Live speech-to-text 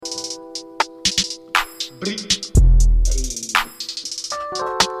Hey,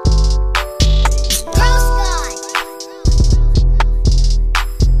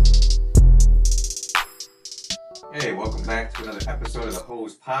 welcome back to another episode of the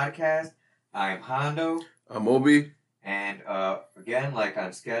Hose Podcast. I'm Hondo. I'm Obi. And again, like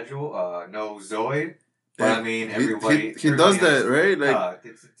on schedule, no Zoid. But I mean, everybody... He does that, right? Like,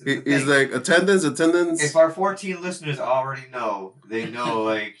 he's like, attendance. If our 14 listeners already know, they know,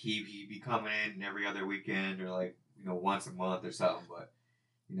 like, he be coming in every other weekend or, like, you know, once a month or something. But,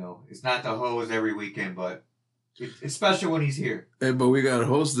 you know, it's not the Hose every weekend, but it's special when he's here. Hey, but we got a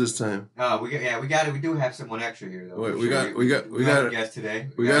host this time. We got it. We do have someone extra here, though. Wait, we got a guest today.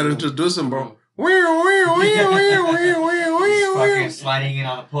 We got to introduce him, bro. He's fucking sliding in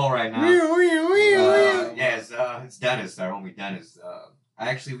on a pole right now. It's Dennis, our homie Dennis.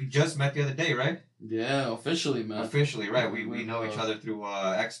 We just met the other day, right? Yeah, officially, man. Officially, right. We know each other through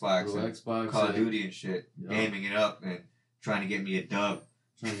Xbox and Call of Duty and shit. Yep. Gaming it up and trying to get me a dub.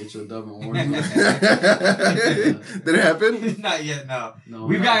 Trying to get you a dub in Warzone. Did it happen? Not yet, no.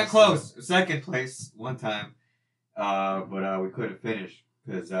 We've gotten close. Second place one time. But we couldn't finish.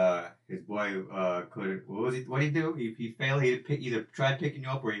 Because his boy couldn't. What did he do? He failed. He either tried picking you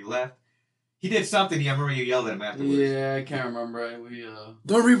up or he left. He did something. I remember you yelled at him afterwards. Yeah, I can't remember.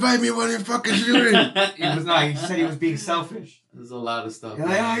 Don't revive me when you're fucking shooting. He said he was being selfish. There's a lot of stuff. You're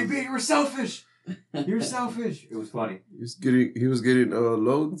like, you were selfish. You're selfish. It was funny. He was getting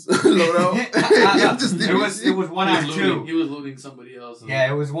loads. Load out. It was 1 on 2. He was looting somebody else.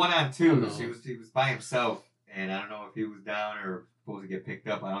 Yeah, it was 1 on 2. So he was by himself, and I don't know if he was down or supposed to get picked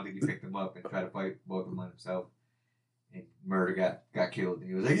up. I don't think he picked him up and tried to fight both of them on himself. And Murder got killed. And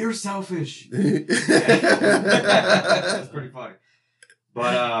he was like, "You're selfish." That's pretty funny.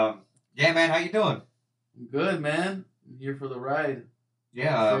 But yeah, man, how you doing? Good, man. I'm here for the ride.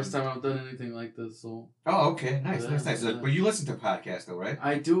 Yeah. First time I've done anything like this, so. Oh, okay, nice. But you listen to podcasts, though, right?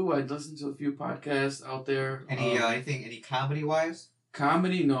 I do. I listen to a few podcasts out there. Any comedy wise?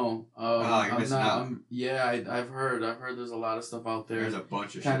 Comedy, no. You're missing out. I've heard there's a lot of stuff out there. There's a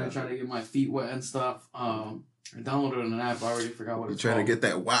bunch of kind of trying to get my feet wet and stuff. I downloaded an app. I already forgot what it's called. You're trying to get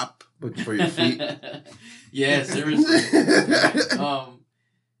that WAP for your feet. Yeah, seriously.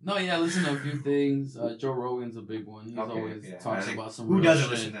 I listen to a few things. Joe Rogan's a big one. He's always talks about some. Who doesn't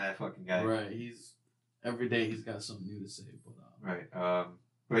shit. listen to that fucking guy? Right. Every day he's got something new to say. But right.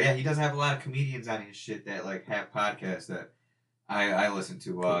 But yeah, he does have a lot of comedians on his shit that like have podcasts that I listen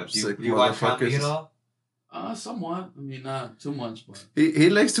to. Do you watch comedy at all? Somewhat. I mean, not too much, but he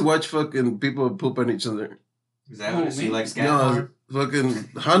likes to watch fucking people poop on each other. Is that what he likes? No,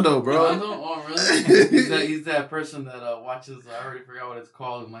 fucking Hondo, bro. Hondo? Oh, really? he's that person that watches. I already forgot what it's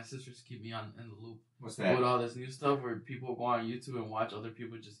called. My sisters keep me in the loop. What's that? With all this new stuff where people go on YouTube and watch other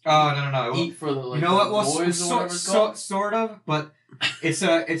people just eat for the you know what? Well, sort of, but it's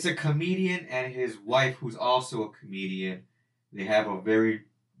a comedian and his wife who's also a comedian. They have a very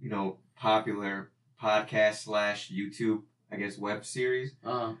popular podcast / YouTube, I guess, web series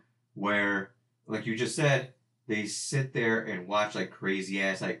where, like you just said, they sit there and watch like crazy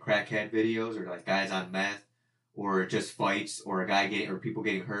ass like crackhead videos or like guys on meth or just fights or people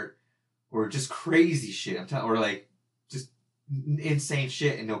getting hurt or just crazy shit. Or like just insane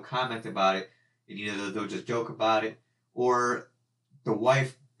shit and they'll comment about it and either they'll just joke about it or the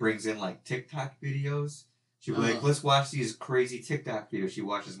wife brings in like TikTok videos. She'll be like, let's watch these crazy TikTok videos. She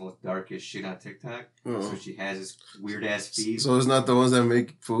watches the most darkest shit on TikTok. So she has this weird ass feed. So it's not the ones that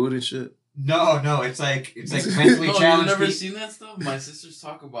make food and shit? No, it's like mentally challenged. You've never seen that stuff? My sisters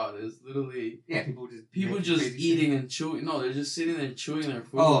talk about it. It's literally people just eating and chewing. No, they're just sitting there chewing their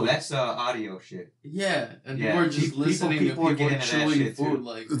food. Oh, that's audio shit. Yeah, and we're just listening to people chewing food.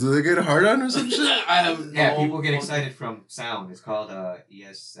 Like, do they get hard on or some shit? I have no. Yeah, people get excited from sound. It's called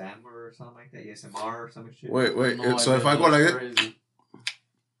ESM or something like that. ESMR or some shit. Wait. No, so if I go like it.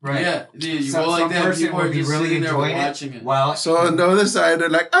 Right. Yeah, you go like that. People are just really sitting there watching it. Well, so on the other side, they're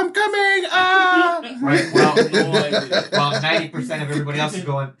like, "I'm coming!" Right. Well, no idea. Well, 90% of everybody else is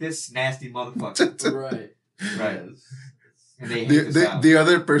going, "This nasty motherfucker." Right. Yes. And they hate the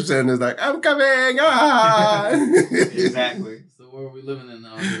other person is like, "I'm coming!" Exactly. So where are we living in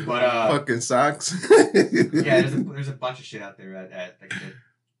now? But fucking socks. Yeah, there's a bunch of shit out there at like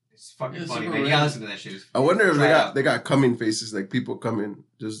it's fucking funny, man. You gotta listen to that shit. I wonder if they got coming faces, like people coming,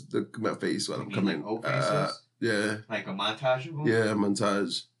 just look at my face while I'm coming. Like faces? Yeah. Like a montage of them? Yeah, a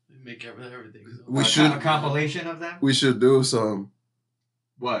montage. They make everything. We should a compilation of them? We should do some.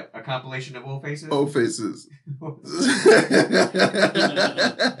 What? A compilation of old faces? Old faces. No one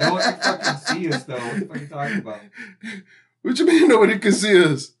can fucking see us, though. What the fuck are you talking about? What you mean nobody can see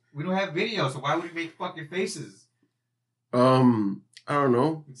us? We don't have video, so why would we make fucking faces? I don't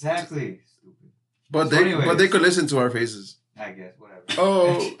know. Exactly. Stupid. But they could listen to our faces. I guess, whatever.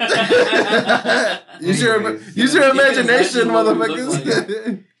 Oh. Use your imagination, motherfuckers.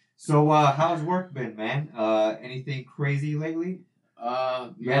 Like. So, how's work been, man? Anything crazy lately?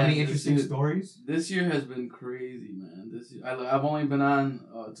 You have any interesting stories? This year has been crazy, man. This year, I've only been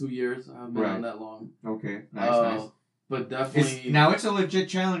on 2 years. I haven't been on that long. Okay, nice. But definitely... It's a legit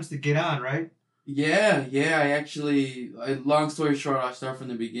challenge to get on, right? Yeah. I actually... long story short, I'll start from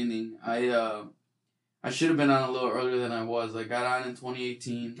the beginning. I should have been on a little earlier than I was. I got on in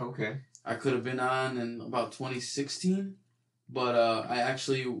 2018. Okay. I could have been on in about 2016. But I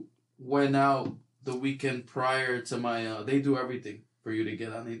actually went out the weekend prior to my... they do everything for you to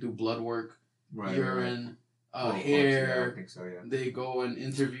get on. They do blood work, urine, hair. I think so, yeah. They go and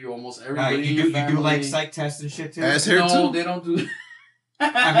interview almost everybody. You do like psych tests and shit too? No, they don't do...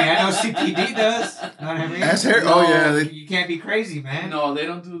 I mean, I know CPD does. Know what I mean? Ass hair? No, you can't be crazy, man. No, they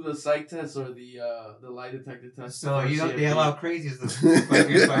don't do the psych test or the lie detector test. So they allow crazy as the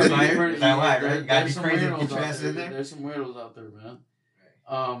fucking firefighter? Is that why, right? You gotta be crazy to get your ass in there? There's some weirdos out there, man.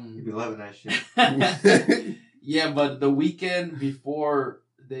 You'd be loving that shit. Yeah, but the weekend before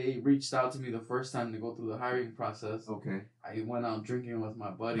they reached out to me the first time to go through the hiring process, okay, I went out drinking with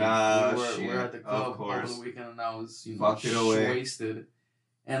my buddy. We're at the club over the weekend, and I was wasted.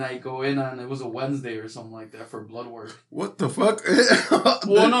 And I go in on, it was a Wednesday or something like that for blood work. What the fuck?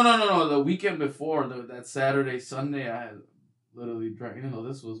 Well, no. The weekend before, that Saturday, Sunday, I had literally drank.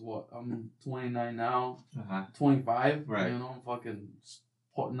 This was what? I'm 29 now. 25. Right. I'm fucking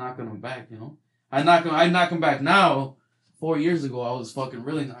knocking them back, I knock them back now. 4 years ago, I was fucking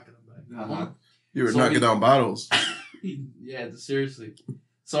really knocking them back. You were knocking down bottles. Yeah, seriously.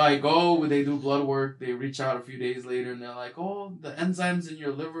 So I go, they do blood work, they reach out a few days later, and they're like, oh, the enzymes in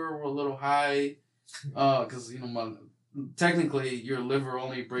your liver were a little high, because, technically your liver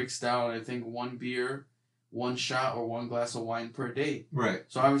only breaks down, I think, 1 beer, 1 shot, or 1 glass of wine per day. Right.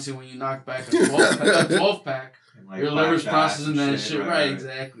 So obviously when you knock back a 12-pack, your liver's processing that shit. Right,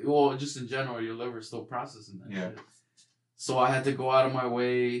 exactly. Well, just in general, your liver's still processing that shit. So I had to go out of my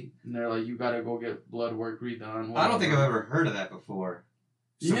way, and they're like, you gotta go get blood work redone. Whatever. I don't think I've ever heard of that before.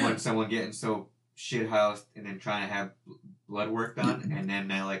 Someone getting so shit-housed and then trying to have blood work done and then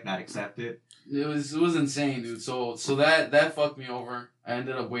they not accept it. It was insane, dude. So that fucked me over. I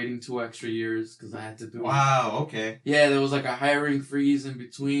ended up waiting 2 extra years because I had to do. Wow. Okay. Yeah, there was a hiring freeze in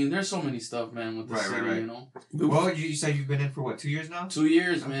between. There's so many stuff, man, with the city, Well, you said you've been in for what, 2 years now? 2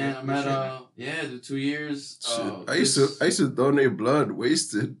 years, man. I'm at 2 years. I used to donate blood,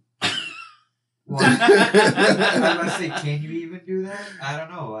 wasted. Well, I was about to say, can you even do that? I don't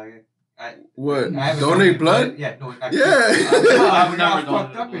know. What? Donate blood? Yeah, no. I've never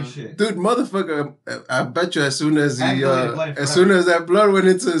fucked up and shit. Dude, motherfucker, I bet you as soon as that blood went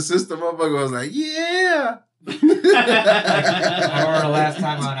into the system, motherfucker was like, yeah. I remember the last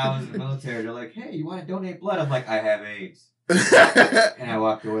time when I was in the military, they're like, hey, you want to donate blood? I'm like, I have AIDS. And I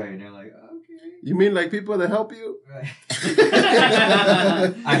walked away, and they're like, okay. You mean like people that help you? Right.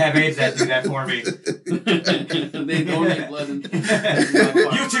 I have AIDS that do that for me. They donate blood.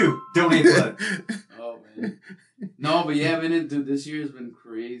 You too, donate blood. Oh, man. No, but yeah, man, dude, this year has been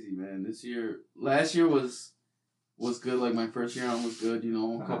crazy, man. Last year was good. Like my first year on was good,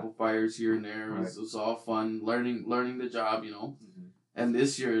 a couple fires here and there. It was all fun, learning the job, Mm-hmm. And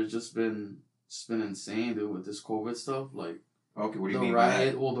this year has just been insane, dude, with this COVID stuff. Like, okay, what do you mean?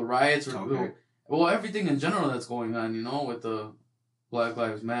 The riots are okay. Well, everything in general that's going on, with the Black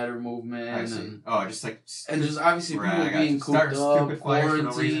Lives Matter movement and just obviously people being cooped up,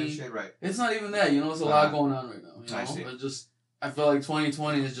 quarantined. Shit, right. It's not even that, it's a lot going on right now. I see. I feel like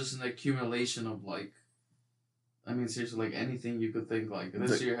 2020 is just an accumulation of seriously, anything you could think.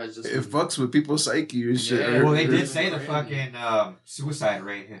 This year has just fucks with people's psyche and shit. Yeah, well, they did say the fucking suicide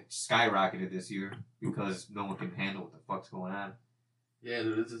rate skyrocketed this year because no one can handle what the fuck's going on. Yeah,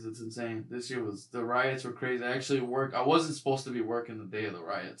 dude, it's insane. This year the riots were crazy. I actually I wasn't supposed to be working the day of the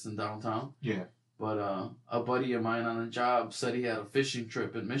riots in downtown. Yeah. But a buddy of mine on a job said he had a fishing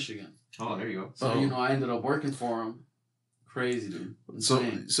trip in Michigan. Oh, there you go. So, I ended up working for him. Crazy, dude.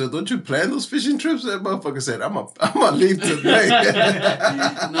 Insane. So don't you plan those fishing trips? That motherfucker said, I'm gonna leave today.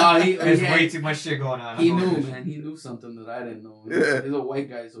 No, there's way too much shit going on. He knew, man. He knew something that I didn't know. He's a white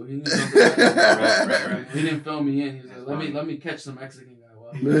guy, so he knew something that I didn't know. Right. He didn't fill me in. He was like, let me catch the Mexican guy.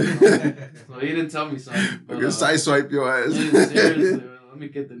 So he didn't tell me something. But, side swipe your ass. Seriously, let me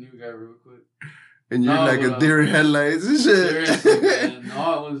get the new guy real quick. And you're like a deer in headlights and shit. Seriously, man.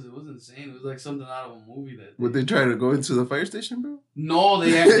 No, it was insane. It was like something out of a movie that. Would they try to go into the fire station, bro? No,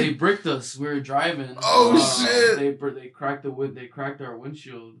 they bricked us. We were driving. Oh shit! They cracked the wood. They cracked our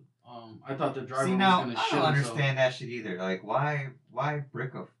windshield. I thought the driver was gonna shit. I don't understand that shit either. Like, why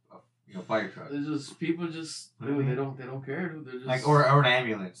brick a fire truck? It's just people just dude, they don't care. Dude. They're just like or an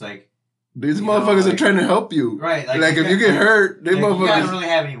ambulance. Like these motherfuckers are trying to help you. Right. Like if you get hurt, they motherfuckers. You don't really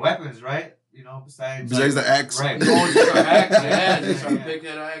have any weapons, right? You know, besides the axe. Right. Oh, just our axe. Yeah, just our big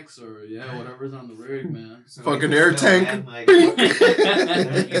head axe or whatever's on the rig, man. So fucking air tank. Man, like,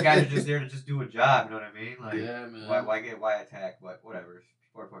 you guys are just there to just do a job. You know what I mean? Like, yeah, man. Why attack? But whatever.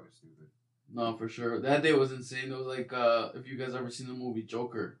 People are fucking stupid. No, for sure. That day was insane. It was like, if you guys ever seen the movie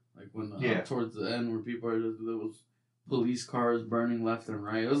Joker, like when towards the end where people are just, there was police cars burning left and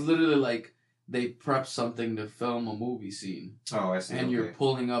right. It was literally like they prepped something to film a movie scene. Oh, I see. And you're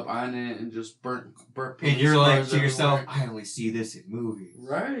pulling up on it and just burnt. And you're like to yourself, I only see this in movies.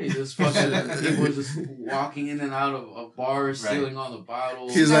 Right. Just fucking people just walking in and out of bars, stealing all the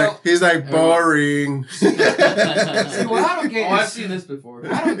bottles. He's like boring. See, what I don't get I've seen this before.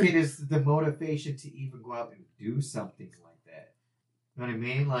 What I don't get is the motivation to even go out and do something like that. You know what I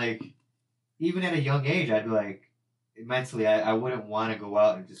mean? Like, even at a young age, I'd be like, mentally, I wouldn't want to go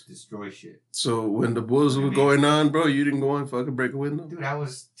out and just destroy shit. So when the bulls were going on, bro, you didn't go and fucking break a window? Dude, I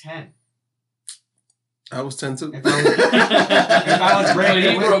was 10. I was 10 too. If I was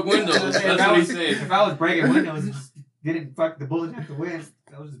breaking windows, that's what he's saying. If I was breaking windows and just didn't fuck the bullets have to win,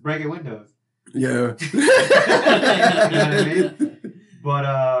 I was just breaking windows. Yeah. You know what I mean? But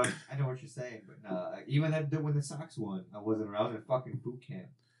I know what you're saying. But even when the Sox won, I wasn't around. I was in fucking boot camp.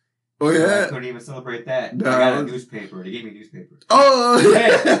 Oh yeah, so I couldn't even celebrate that. No. I got a newspaper. They gave me a newspaper. Oh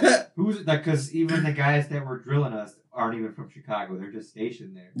yeah. Who's like? Because even the guys that were drilling us aren't even from Chicago. They're just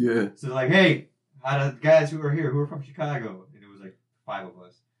stationed there. Yeah. So they're like, hey, how the guys who are here who are from Chicago? And it was like 5 of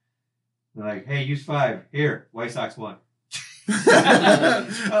us. They're like, hey, use 5 here. White Sox won.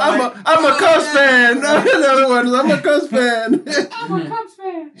 I'm a Cubs fan. Another one. I'm a Cubs fan. I'm a Cubs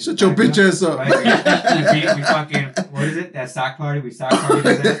fan. Shut your bitch ass up. Right? We fucking, what is it? That sock party? We sock party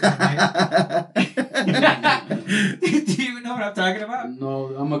his ass. Do you even know what I'm talking about?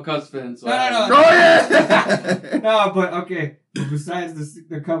 No, I'm a Cubs fan. So no. Oh yeah. No, but okay. Besides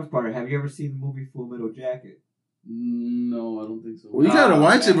the Cubs party, have you ever seen the movie Full Metal Jacket? No, I don't think so. Well, you gotta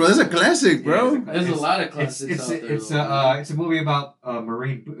watch it, bro. It's a classic, bro. Yeah, there's a lot of classics out there. It's a movie about a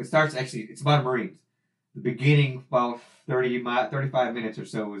Marine. It starts actually. It's about a Marine. The beginning, about 35 minutes or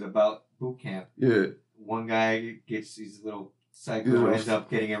so, was about boot camp. Yeah. One guy gets his little psycho ends up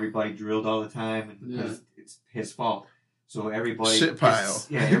getting everybody drilled all the time, and because it's his fault. So everybody shit pile.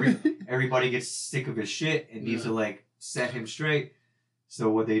 Everybody gets sick of his shit and needs to like set him straight. So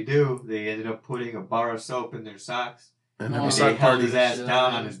what they do, they ended up putting a bar of soap in their socks. And they held his ass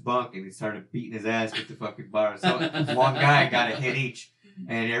down on his bunk and he started beating his ass with the fucking bar of soap. One guy got a hit each.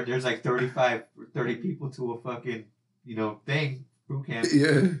 And there's like 30 people to a fucking, thing, boot camp.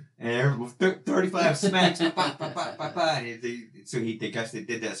 Yeah. And 35 smacks. So they guess they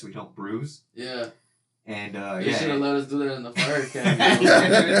did that so we don't bruise. Yeah. And they should have let us do that in the fire academy.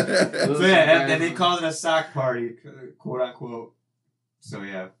 So and they called it a sock party, quote unquote. So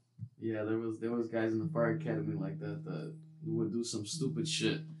yeah. Yeah, there was guys in the fire academy like that would do some stupid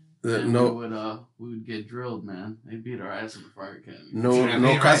shit. We would get drilled, man. They beat our ass in the fire academy.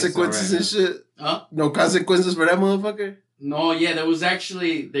 No consequences and shit. Huh? No consequences for that motherfucker. No, yeah,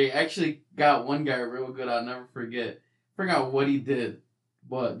 they actually got one guy real good. I'll never forget. Forgot what he did,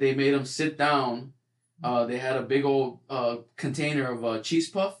 but they made him sit down. They had a big old container of cheese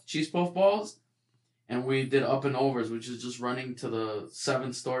puff balls. And we did up and overs, which is just running to the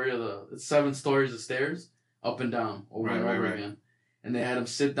 7 stories of stairs, up and down, over and over again. And they had him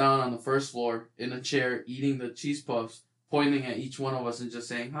sit down on the first floor in a chair, eating the cheese puffs, pointing at each one of us and just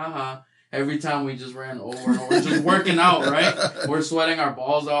saying, ha ha. Every time we just ran over and over, just working out, right? We're sweating our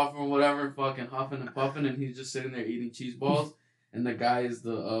balls off or whatever, fucking huffing and puffing, and he's just sitting there eating cheese balls. And the guy is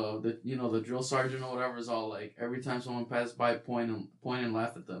the drill sergeant or whatever is all like, every time someone passed by, point and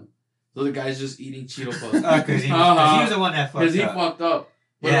laugh at them. So the guy's just eating Cheeto Puffs. Because he was the one that fucked up. Because he fucked up.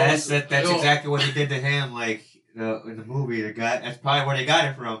 But yeah, that's exactly what he did to him. Like in the movie, the guy. That's probably where they got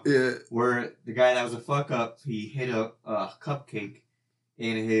it from. Yeah. Where the guy that was a fuck up, he hid a cupcake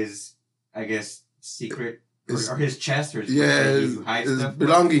in his, I guess, secret or his chest or his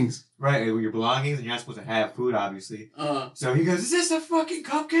belongings. Right, your belongings, and you're not supposed to have food, obviously. So he goes, "Is this a fucking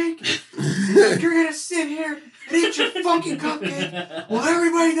cupcake?" He's like, "You're gonna sit here and eat your fucking cupcake while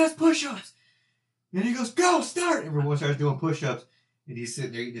everybody does push-ups." And he goes, "Go, start!" Everyone starts doing push-ups, and he's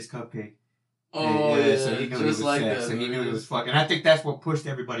sitting there eating his cupcake. Oh yeah, so he knew he was like sick. that. So he knew he was fucking. I think that's what pushed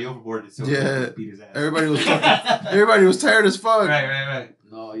everybody overboard. So beat his ass. Everybody was tired as fuck. Right.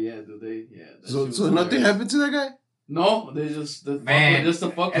 No, yeah, do they? Yeah. So nothing happened to that guy? No, they just the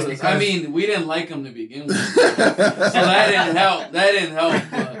fuck with us. I mean, we didn't like him to begin with, so that didn't help.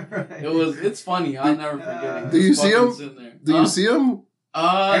 But it's funny. I'll never forget it. Do you see him? Do you see him?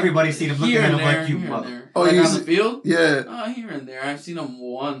 Everybody's seen him looking at him like you mother. Oh, like on the field? Yeah. Here and there. I've seen him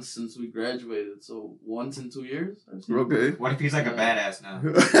once since we graduated. So once in 2 years. Okay. What if he's like a badass now?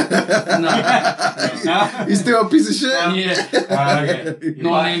 No. He's still a piece of shit? Yeah. Okay.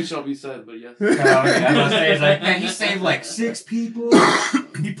 No name shall be said, but yes. Okay. I was say, it's like, man, he saved like 6 people.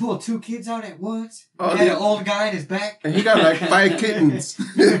 He pulled 2 kids out at once. He had an old guy in his back. And he got like 5 kittens.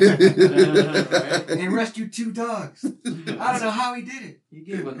 And rescued 2 dogs. I don't know how he did it. He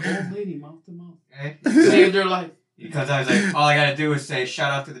gave an old lady mouth to mouth. Saved her life. Because I was like, all I gotta do is say,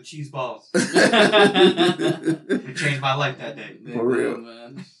 shout out to the cheese balls. It changed my life that day. For real,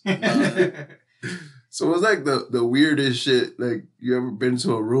 man. So what's like the weirdest shit like you ever been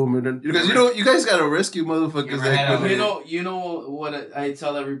to a room and then because you guys gotta rescue motherfuckers like you know what I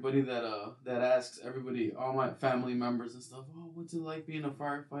tell everybody that asks everybody, all my family members and stuff, oh, what's it like being a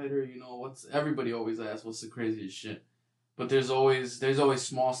firefighter? You know, everybody always asks what's the craziest shit. But there's always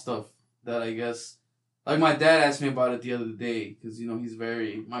small stuff that I guess, like my dad asked me about it the other day because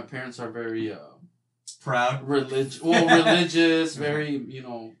my parents are very proud, religious, very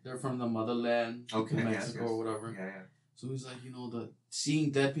they're from the motherland, Mexico or whatever. Yeah. So he's like,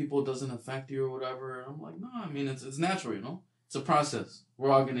 seeing dead people doesn't affect you or whatever. And I'm like, no, I mean it's natural, it's a process.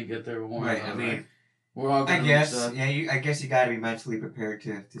 We're all gonna get there. Right. I mean. Right? We're all gonna I guess you gotta be mentally prepared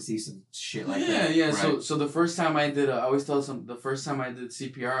to see some shit like that. Yeah. Right. So the first time I did, I always tell the first time I did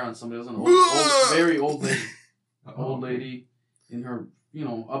CPR on somebody, it was an very old lady, old lady in her,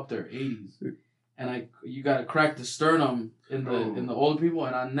 up there 80s, and you gotta crack the sternum in the older people,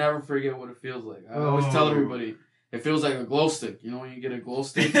 and I never forget what it feels like. I always tell everybody. It feels like a glow stick. When you get a glow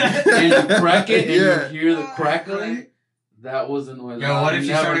stick and you crack it and you hear the crackling. Right. That was the noise. Yo, what if she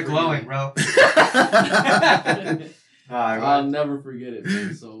started glowing, bro? I'll never forget it,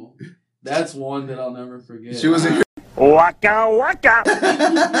 man. So that's one that I'll never forget. She was Waka waka.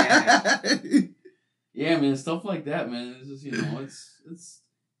 Yeah, man, stuff like that, man. It's just it's.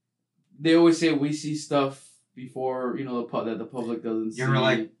 They always say we see stuff before that the public doesn't see.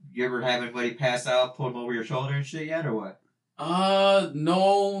 You ever have anybody pass out, pull them over your shoulder and shit yet, or what?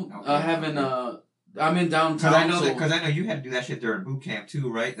 No, okay. I haven't. I'm in downtown. Because I know you had to do that shit during boot camp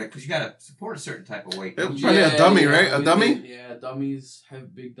too, right? Because you gotta support a certain type of weight. It was probably a dummy, right? A dummy? Dummies,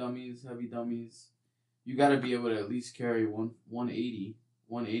 big dummies, heavy dummies. You gotta be able to at least carry 180.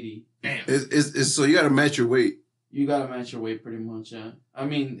 Damn. It's so you gotta match your weight. You gotta match your weight pretty much, yeah. I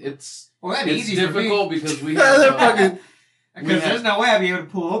mean, it's easy difficult because we have... Because there's no way I'd be able to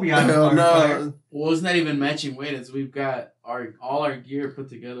pull Obi on. No. Well, it's not even matching weight. It's we've got all our gear put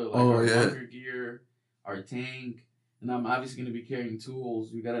together, like our bunker gear, our tank, and I'm obviously going to be carrying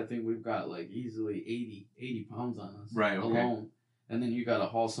tools. You got to think we've got like easily 80 pounds on us alone, and then you got to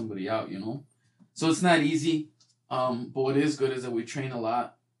haul somebody out, So it's not easy. But what is good is that we train a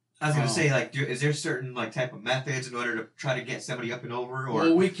lot. I was gonna say, like, is there certain like type of methods in order to try to get somebody up and over? Or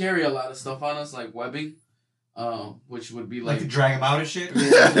well, we carry a lot of stuff on us, like webbing. Which would be like to drag them out and shit.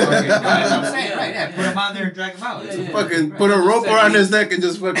 That's what I'm saying, right? Yeah, put them on there and drag them out. Fucking put a rope around his neck and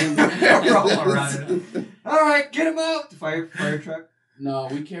just fucking rope around it. All right, get him out. The fire truck. No,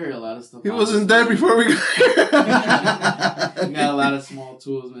 we carry a lot of stuff. He wasn't dead before we got here. We got a lot of small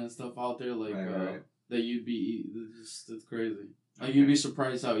tools, man, stuff out there like that you'd be it's crazy. Like you'd be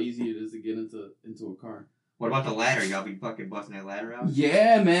surprised how easy it is to get into a car. What about the ladder? Y'all be fucking busting that ladder out?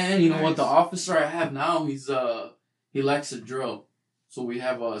 Yeah, man. You know what? The officer I have now, he likes a drill. So we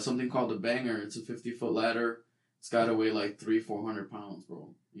have something called a banger. It's a 50-foot ladder. It's got to weigh like 300-400 pounds,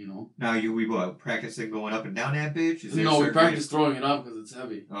 bro. Now we practicing going up and down that bitch? No, we practice throwing it up because it's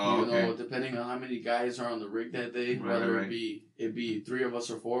heavy. Oh, okay. Depending on how many guys are on the rig that day, whether it be 3 of us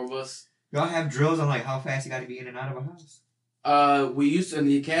or 4 of us. Y'all have drills on like how fast you got to be in and out of a house? We used to, in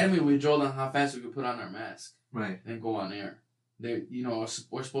the academy, we drilled on how fast we could put on our mask. Right. And go on air. We're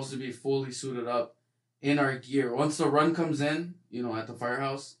supposed to be fully suited up in our gear. Once the run comes in, at the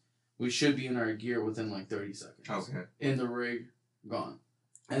firehouse, we should be in our gear within like 30 seconds. Okay. In the rig, gone.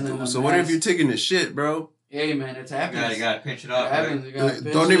 And then so what if you're taking the shit, bro? Hey, man, it's happening. You gotta pinch it up.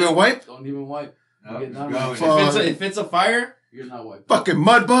 Don't even wipe? Don't even wipe. No, if it's a fire, You're not white. Fucking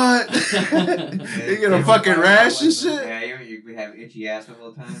mud butt. You get a fucking rash and shit. Yeah, we have itchy ass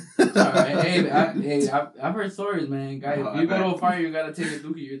all the time. It's alright. I've heard stories, man. Guy, if you go to a fire, you gotta take a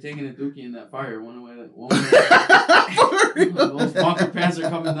dookie. You're taking a dookie in that fire. One way. Those bunker pants are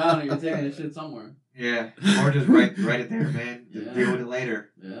coming down, and you're taking a shit somewhere. Yeah, or just write it there, man. Just deal with it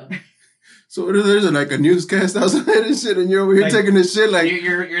later. Yeah. So there's like a newscast outside and shit, and you're over here taking this shit like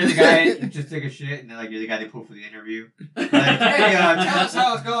you're the guy you just take a shit, and then like you're the guy they pull for the interview. Like, hey, tell us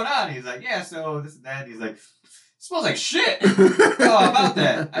how it's going on. He's like, yeah, so this and that. And he's like, smells like shit. Oh, about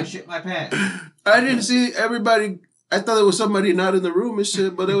that, I shit my pants. I didn't see everybody. I thought there was somebody not in the room and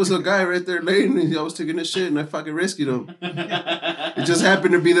shit, but there was a guy right there laying, and I was taking this shit, and I fucking rescued him. It just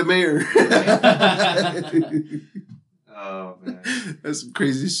happened to be the mayor. Oh, man. That's some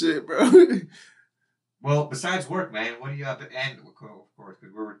crazy shit, bro. Well, besides work, man, what do you have to... And, of course,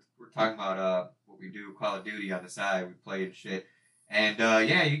 because we're talking about what we do, Call of Duty on the side. We play and shit. And,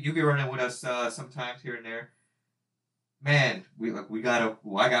 yeah, you be running with us sometimes here and there. Man,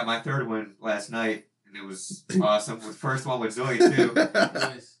 I got my third one last night, and it was awesome. The first one with Zoe, too.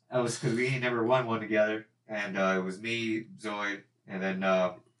 Nice. That was because we ain't never won one together. And it was me, Zoe, and then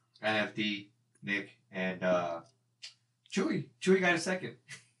NFD, Nick, and... Chewy got a second.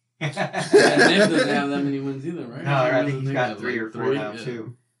 Nick doesn't have that many wins either, right? No, I think he's got 3 or 4 now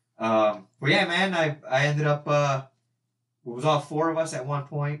too. But yeah, man, I ended up. It was all 4 of us at one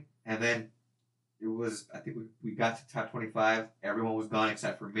point, and then it was. I think we got to top 25. Everyone was gone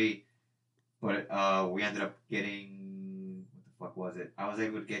except for me, but we ended up getting. What the fuck was it? I was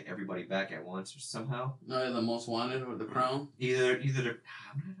able to get everybody back at once or somehow. No, the most wanted or the crown. Either. I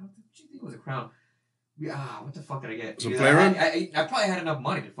don't think it was a crown. What the fuck did I get? Some play run? I probably had enough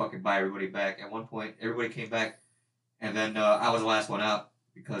money to fucking buy everybody back. At one point, everybody came back, and then I was the last one out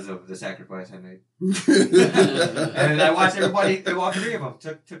because of the sacrifice I made. And I watched everybody, all 3 of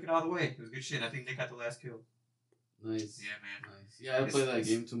them, took it all the way. It was good shit. I think Nick got the last kill. Nice. Yeah, man. Nice. Yeah, I play that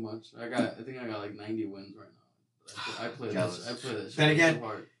game too much. I think I got like 90 wins right now. I play that shit. Then again, so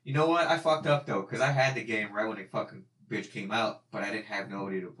hard. You know what? I fucked up though, because I had the game right when the fucking bitch came out, but I didn't have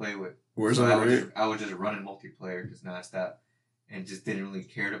nobody to play with. I was just running multiplayer just nonstop, and just didn't really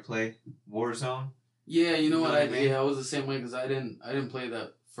care to play Warzone. Yeah, you know what I did? I was the same way because I didn't play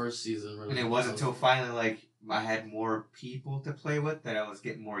that first season really. And it wasn't until finally like I had more people to play with that I was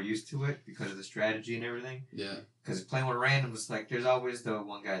getting more used to it because of the strategy and everything. Yeah. Because playing with randoms, like there's always the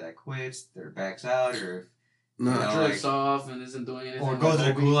one guy that quits, or backs out, or drifts off and isn't doing anything, or goes to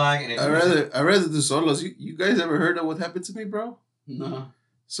the gulag. And I rather do solos. You guys ever heard of what happened to me, bro? No.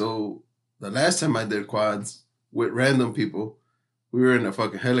 So the last time I did quads with random people, we were in a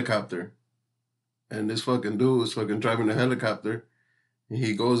fucking helicopter, and this fucking dude was fucking driving the helicopter, and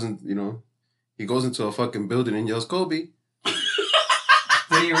he goes into a fucking building and yells Kobe.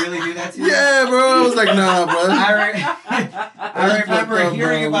 Did he really do that to you? Yeah, bro. I was like, nah, bro. I remember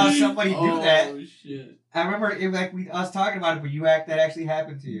hearing about somebody do that. Oh shit. I remember us talking about it, but that actually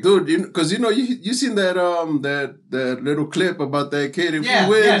happened to you, dude. Because you seen that that little clip about that kid if you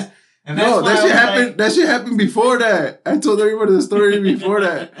win. Yes. And that shit happened. Like, that shit happened before that. I told everybody the story before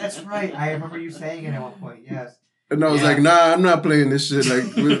that. That's right. I remember you saying it at one point. Yes. And I was like, nah, I'm not playing this shit.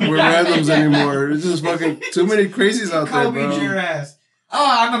 Like we're randoms anymore. There's just fucking too many crazies out there, bro. Your ass. Oh,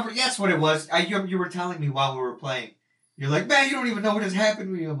 I remember. That's what it was. You were telling me while we were playing. You're like, man, you don't even know what has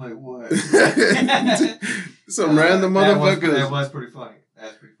happened to me. I'm like, what? Some random motherfuckers. That was pretty funny.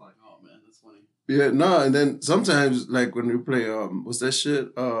 That's pretty funny. Oh man, that's funny. Yeah, no, and then sometimes like when we play what's that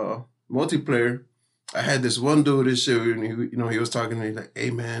shit? Multiplayer. I had this one dude, this shit, and he was talking to me like, hey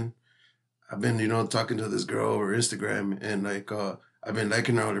man, I've been, talking to this girl over Instagram, and like I've been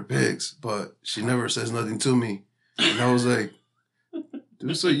liking all her pics, but she never says nothing to me. And I was like,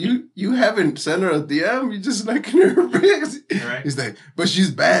 dude, so you haven't sent her a DM? You just liking her pics? Right. He's like, but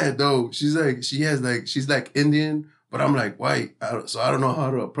she's bad though. She's like, she's like Indian, but I'm like white. So I don't know how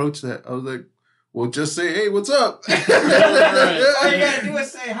to approach that. I was like, well, just say, hey, what's up? All you gotta do is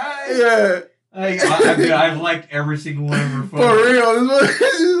say hi. Yeah. I've liked every single one of her photos. For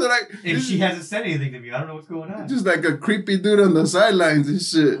real. And she hasn't said anything to me. I don't know what's going on. Just like a creepy dude on the sidelines and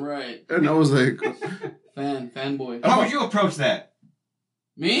shit. Right. And I was like... Fanboy. How would you approach that?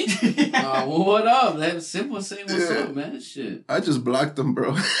 Me? Well, what up? That's simple saying what's up, man. Shit. I just blocked them,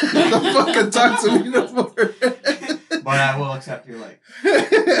 bro. Don't fucking talk to me no more. But I will accept your like.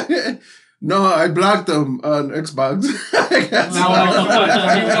 No, I blocked them on Xbox. Are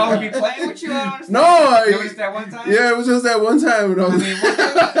you going to be playing with you? No, it was that one time. Yeah, it was just that one time. And I was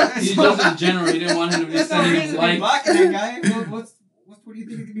he just in general, you didn't want him to be sending him likes. Blocking that guy. What's what do you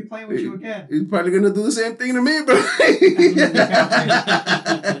think he's gonna be playing with you again? He's probably gonna do the same thing to me, bro.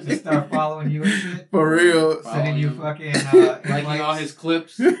 Just start following you and shit. For real. Sending you fucking liking all his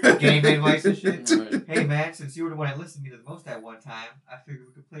clips, game invites and shit. Right. Hey man, since you were the one that listened to me the most at one time, I figured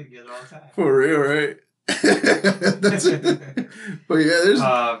we could play together all the time. For real, right? That's it. But yeah, there's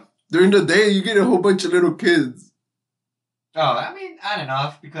during the day you get a whole bunch of little kids. Oh, I mean, not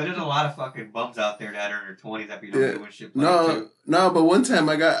enough, because there's a lot of fucking bums out there that are in their 20s that be doing shit. No, but one time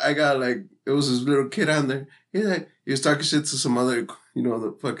I got like, it was this little kid on there. He was talking shit to some other,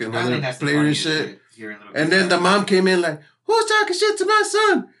 the fucking other player and shit. And then the mom came in like, who's talking shit to my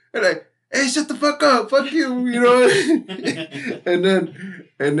son? And like, hey, shut the fuck up, fuck you, and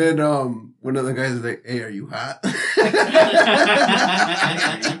then one of the guys is like, hey, are you hot?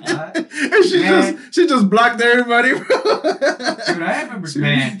 And she just blocked everybody, bro. Dude, I remember,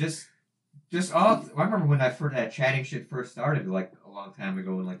 man, I remember when that chatting shit first started, like a long time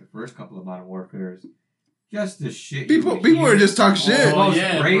ago, in like the first couple of Modern Warfares. Just the shit. People were just talking shit. Oh,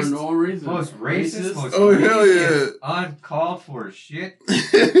 yeah, for no reason. Most racist, most hell yeah, uncalled for shit.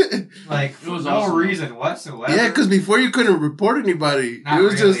 Like it was no awesome. reason whatsoever. Yeah, because before you couldn't report anybody. Not it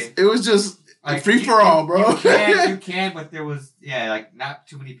was really. just like, free for all, bro. You can, but there was like not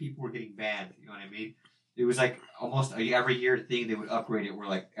too many people were getting banned. You know what I mean? It was like almost every year thing they would upgrade it. Where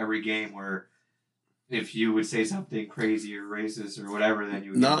like every game where if you would say something crazy or racist or whatever, then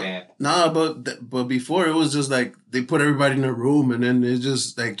you would get banned. Nah, but before it was just like they put everybody in a room and then it's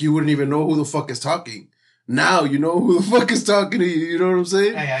just like you wouldn't even know who the fuck is talking. Now you know who the fuck is talking to you. You know what I'm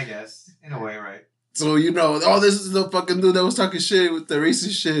saying? Hey, I guess in a way, right? So this is the fucking dude that was talking shit with the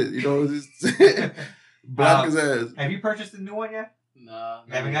racist shit. Black his ass. Have you purchased the new one yet? No.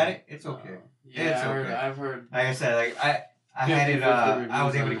 You haven't got it? It's okay. Yeah, it's okay. I've heard. Like I said, like I had it. I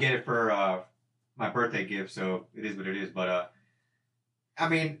was able to get it for my birthday gift, so it is what it is. But I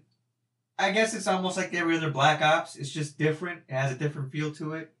mean, I guess it's almost like every other Black Ops. It's just different. It has a different feel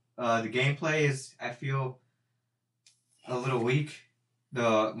to it. The gameplay is, I feel, a little weak.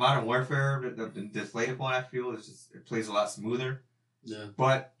 The Modern Warfare, the latest one, I feel, it plays a lot smoother. Yeah.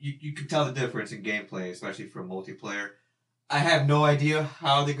 But you can tell the difference in gameplay, especially for multiplayer. I have no idea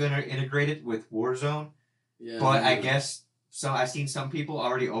how they're gonna integrate it with Warzone. Yeah. But I guess I've seen some people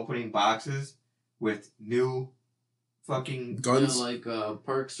already opening boxes with new fucking guns, like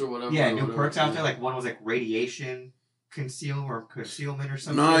perks or whatever. Yeah, new perks out there. Like one was like radiation concealment or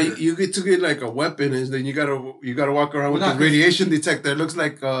something. No, you get to get like a weapon, and then you gotta walk around with the radiation detector. It looks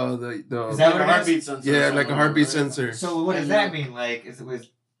like the is that what a heartbeat sensor? Yeah, like a heartbeat sensor. So what does that mean? Like, is it with?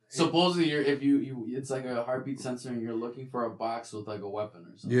 Supposedly, if you it's like a heartbeat sensor, and you're looking for a box with like a weapon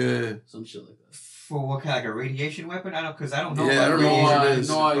or something. Yeah, some shit like that. For what kind, like a radiation weapon? I don't know. Yeah, I don't know what it is.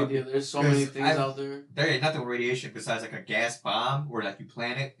 No idea. There's so many things out there. There ain't nothing with radiation besides like a gas bomb, where like you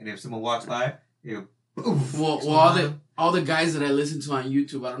plant it, and if someone walks by, it'll. Well, all the guys that I listen to on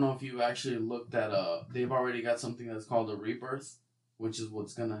YouTube, I don't know if you've actually looked at they've already got something that's called a rebirth, which is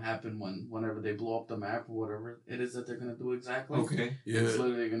what's gonna happen whenever they blow up the map or whatever it is that they're gonna do exactly. Okay. Yeah. It's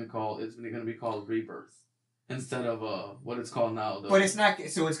literally gonna be called rebirth instead of what it's called now. But it's not.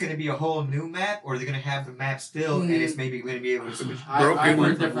 So it's gonna be a whole new map, or they're gonna have the map still, and it's maybe gonna be able to switch. I've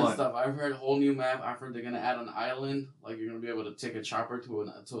heard different stuff. I've heard a whole new map. I've heard they're gonna add an island. Like you're gonna be able to take a chopper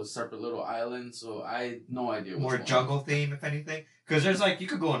to a separate little island. So I had no idea. More jungle theme, if anything, because there's like you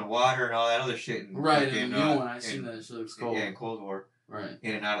could go in the water and all that other shit. And right. And when I seen that, shit looks cool. Yeah, in Cold War. Right.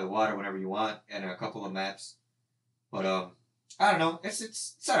 In and out of the water whenever you want, and a couple of maps. But I don't know.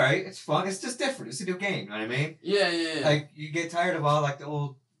 It's alright. It's fun. It's just different. It's a new game. You know what I mean? Yeah. Like you get tired of all like the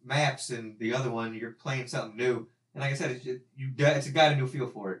old maps and the other one. You're playing something new, and like I said, it's got a new feel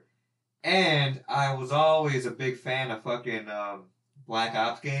for it. And I was always a big fan of fucking Black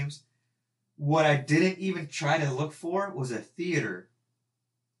Ops games. What I didn't even try to look for was a theater.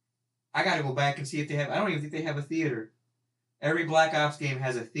 I got to go back and see if they have. I don't even think they have a theater. Every Black Ops game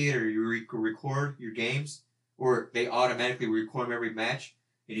has a theater. You record your games, or they automatically record them every match,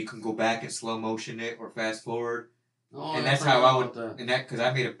 and you can go back and slow motion it or fast forward. Oh, and that's how I would. And that because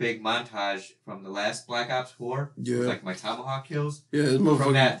I made a big montage from the last Black Ops 4. Yeah. With, like my tomahawk kills. Yeah,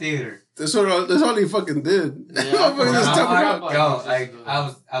 from that theater. That's all he fucking did. Yeah,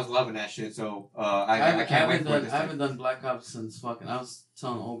 I was loving that shit. So I can't wait for it. I haven't done Black Ops since fucking. I was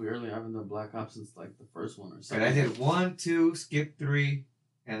telling Obi earlier. I haven't done Black Ops since like the first one or something. But I did 1, 2, skip 3,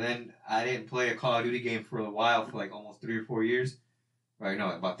 and then I didn't play a Call of Duty game for a while, for like almost 3 or 4 years. Right?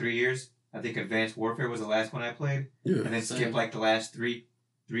 No, about 3 years. I think Advanced Warfare was the last one I played. Yeah. And then skipped like the last three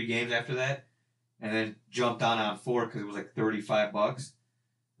games after that. And then jumped on 4 because it was like $35.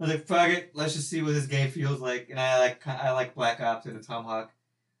 I was like, fuck it, let's just see what this game feels like. And I like Black Ops and the Tomahawk.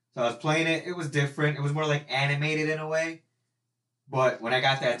 So I was playing it. It was different. It was more like animated in a way. But when I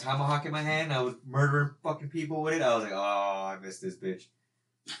got that Tomahawk in my hand, I was murdering fucking people with it. I was like, oh, I missed this bitch.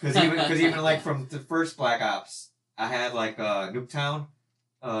 Because even like from the first Black Ops, I had like Nuketown,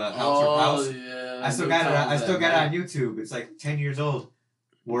 House. Yeah, I still got it. I still got it on YouTube. It's like 10 years old.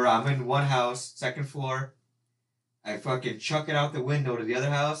 Where I'm in one house, second floor. I fucking chuck it out the window to the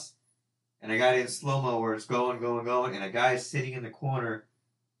other house, and I got it in slow mo where it's going, and a guy's sitting in the corner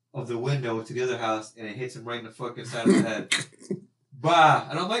of the window to the other house, and it hits him right in the fucking side of the head. Bah!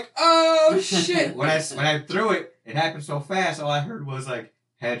 And I'm like, oh shit! When I threw it, it happened so fast. All I heard was like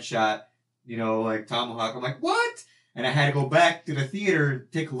headshot, like Tomahawk. I'm like, what? And I had to go back to the theater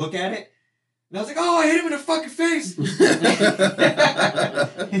and take a look at it. And I was like, oh, I hit him in the fucking face.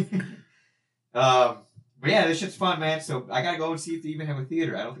 But yeah, this shit's fun, man. So I gotta go and see if they even have a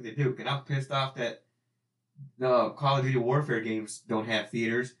theater. I don't think they do. And I'm pissed off that the Call of Duty Warfare games don't have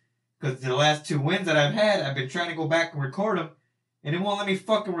theaters. Because the last 2 wins that I've had, I've been trying to go back and record them. And it won't let me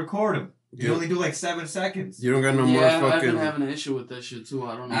fucking record them. You only do like 7 seconds. You don't got no more fucking... I've been having an issue with that shit too.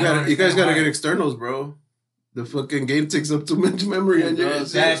 I don't know. You guys gotta get externals, bro. The fucking game takes up too much memory on your...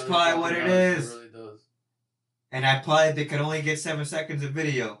 That's probably what it is. It really does. And they could only get 7 seconds of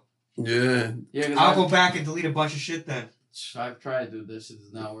video. Yeah. I'll go back and delete a bunch of shit then. I've tried, dude. This shit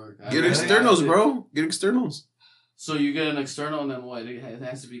does not work. Get externals, bro. Get externals. So you get an external, and then what? It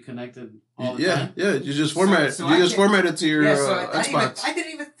has to be connected all the time? Yeah. You just format it. You just format it to your Xbox. I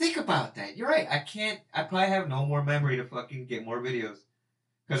didn't even think about that. You're right. I probably have no more memory to fucking get more videos.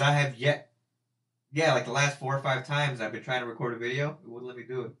 Because I have like the last 4 or 5 times I've been trying to record a video, it wouldn't let me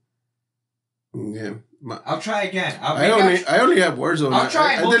do it. Yeah. I'll try again. I only have Warzone. I'll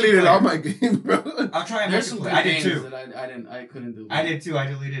try I deleted all my games, bro. I'll try There's some multiplayer. I did too. That I couldn't delete. I did too. I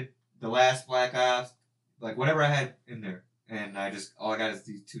deleted the last Black Ops, like whatever I had in there, and all I got is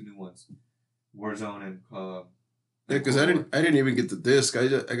these 2 new ones, Warzone and yeah, because I didn't even get the disc. I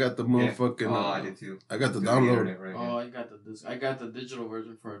got the motherfucking. Oh, I did too. I got the download. I got the disc. I got the digital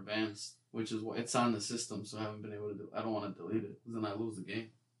version for advanced, which is it's on the system, so I haven't been able to do. I don't want to delete it, because then I lose the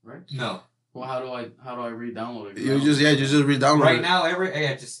game, right? No. Well, how do I re-download it? You just re-download it. Right now,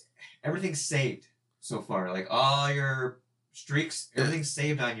 everything's saved so far. Like all your streaks, everything's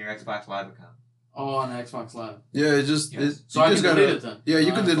saved on your Xbox Live account. Oh, on Xbox Live. Yeah, so I can delete it then. Yeah,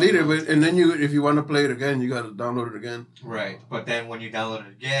 you can delete it, and then if you want to play it again, you got to download it again. Right, but then when you download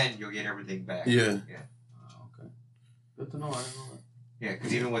it again, you'll get everything back. Yeah. Oh, okay. Good to know. I didn't know that. Yeah,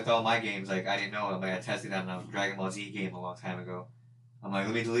 because even with all my games, like I didn't know. Like I tested on a Dragon Ball Z game a long time ago. I'm like,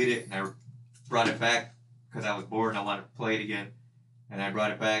 let me delete it, and I brought it back because I was bored and I wanted to play it again. And I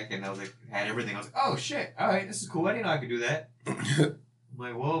brought it back and I was like, had everything. I was like, oh shit, all right, this is cool. I didn't know I could do that. I'm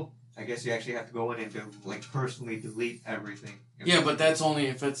like, well, I guess you actually have to go in and personally delete everything. Yeah, but that's only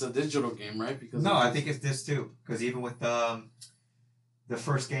if it's a digital game, right? Because no, I think it's this too. Because even with the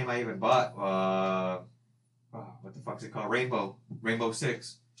first game I even bought, what the fuck's it called? Rainbow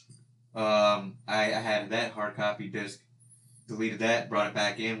Six. I had that hard copy disc. Deleted that, brought it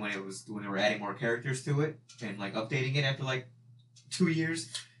back in when they were adding more characters to it and like updating it after like 2 years.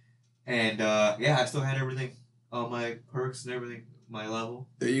 And I still had everything, all my perks and everything, my level.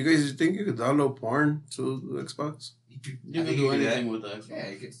 You guys think you could download porn to the Xbox? You can do anything with the Xbox.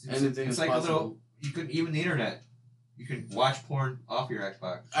 Yeah, it's like possible. A little. You could even the internet. You can watch porn off your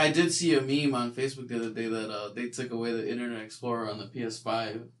Xbox. I did see a meme on Facebook the other day that they took away the Internet Explorer on the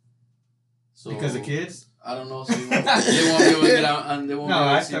PS5. So because of kids. I don't know, so they won't be able to get out and they won't be able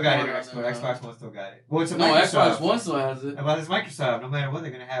to I still got it. Xbox One still got it. Well, it's a Microsoft. Xbox One still has it. But it's Microsoft. No matter what, they're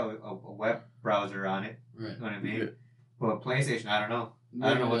going to have a web browser on it. Right. You know what I mean? Yeah. But PlayStation, I don't know. I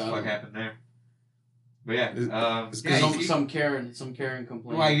don't know what the fuck happened there. But yeah. Some Karen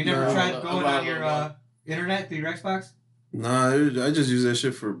complained. Why, you never tried going on your internet through your Xbox? Nah, I just use that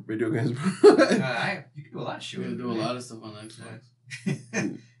shit for video games, bro. You can do a lot of shit. You can do a lot of stuff on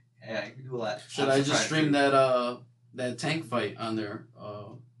Xbox. Yeah, you can do a lot. Should I just stream that tank fight on there?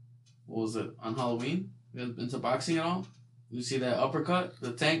 What was it, on Halloween? You guys into boxing at all? You see that uppercut,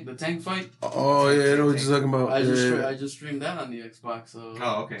 the tank fight? Oh yeah, I know what you're talking about. I just streamed that on the Xbox.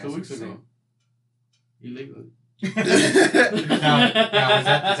 2 weeks ago. Illegally. now, is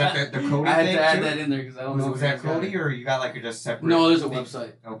that the Kodi I had thing to add too? that in there because I don't know. Was that Kodi or you got like a just separate? No, there's a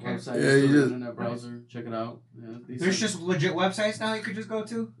website. Okay. Website. Yeah, you just internet browser. Check it out. Yeah, There's just legit websites now you could just go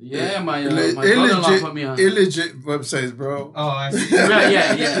to. Yeah, my brother-in-law put me on. Illegit websites, bro. Oh, I see.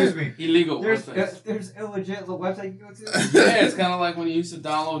 yeah. Excuse me. Illegal There's websites. there's illegit website you can go to. Yeah, it's kind of like when you used to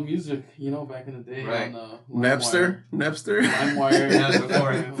download music, back in the day Right. on Napster. LimeWire. That was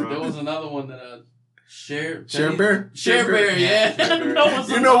before it, bro. There was another one that ShareBear. ShareBear, yeah. ShareBear.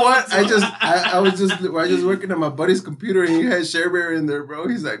 You know what? I was just working on my buddy's computer and he had ShareBear in there, bro.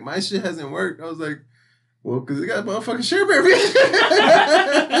 He's like, my shit hasn't worked. I was like, well, because it got motherfucking ShareBear.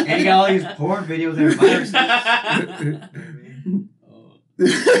 And you got all these porn videos and viruses.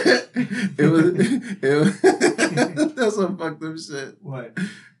 it was that's some fucked up shit. What?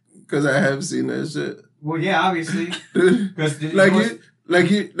 Because I have seen that shit. Well, yeah, obviously. Dude, Because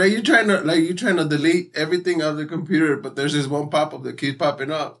you trying to delete everything out of the computer, but there's this one pop up that keeps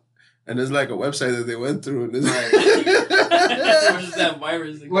popping up, and it's like a website that they went through, and it's Where's that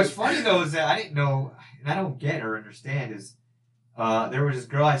virus? What's funny though is that I didn't know, and I don't get or understand is, there was this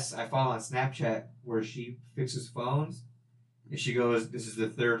girl I follow on Snapchat where she fixes phones, and she goes, "This is the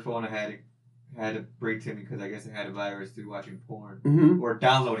third phone I had to bring to me because I guess I had a virus through watching porn or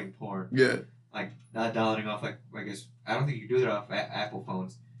downloading porn." Yeah. Like, not downloading off, like, I guess, I don't think you do that off Apple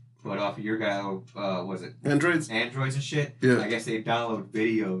phones, but off of your guy, was it? Androids and shit? Yeah. I guess they download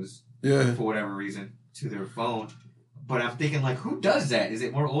videos, for whatever reason, to their phone. But I'm thinking, like, who does that? Is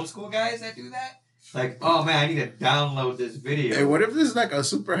it more old school guys that do that? Like, oh man, I need to download this video. Hey, what if this is like a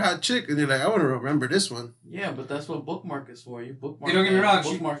super hot chick and you're like, I want to remember this one? Yeah, but that's what bookmark is for. You bookmark. You don't get me wrong.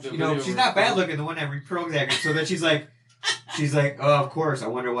 Bookmark She's not bad looking, the one that reprogrammed it. So then she's like, oh, of course. I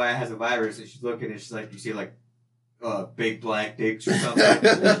wonder why it has a virus. And she's looking, and she's like, you see, like, big black dicks or something,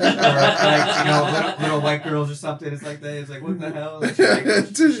 or like little white girls or something. It's like that. It's like, what the hell? Like,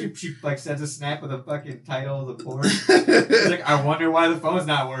 she like sends a snap of the fucking title of the porn. It's like, I wonder why the phone's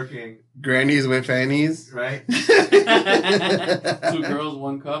not working. Grannies with fannies, right? 2 girls,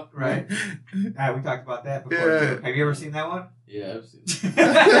 1 cup, right? We talked about that before. Yeah. Have you ever seen that one? Yeah, I've seen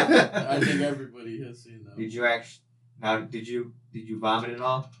that. I think everybody has seen that. Did you actually? Now, did you vomit at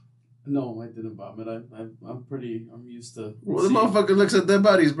all? No, I didn't vomit. I'm used to. Well, the motherfucker looks at dead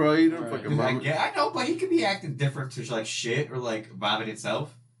bodies, bro. You don't fucking vomit. I know, but he could be acting different to like shit or like vomit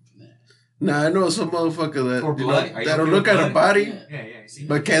itself. Nah, I know some motherfucker that or blood. That'll look at a body, see?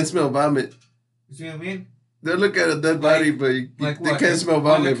 but can't smell vomit. You see what I mean? They'll look at a dead body, but they can't smell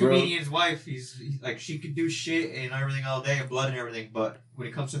vomit, bro. The comedian's wife, he's like, she could do shit and everything all day and blood and everything, but when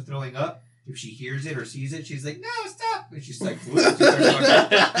it comes to throwing up, if she hears it or sees it, she's like, "No, stop!" And she's like, about to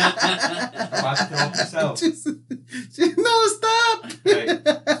throw up herself. No, stop! Right?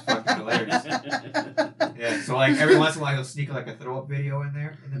 It's fucking hilarious. Yeah, so like every once in a while he'll sneak like a throw up video in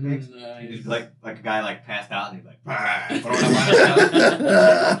there in the mix. Nice. Like a guy like passed out and he's like, throwing up on himself. What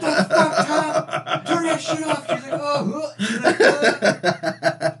the fuck, Tom? Turn that shit off. She's like, oh.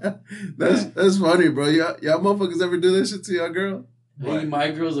 That's funny, bro. Y'all motherfuckers ever do that shit to y'all girl? Hey, my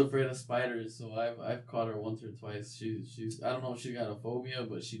girl's afraid of spiders, so I've caught her once or twice. She's I don't know if she got a phobia,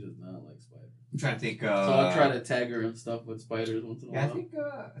 but she does not like spiders. I'm trying to think. So I'll try to tag her and stuff with spiders once in a while.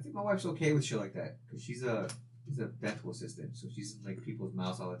 I think my wife's okay with shit like that because she's a dental assistant, so she's in like people's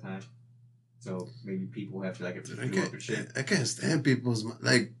mouths all the time. So maybe people have to like throw up and shit. I can't stand people's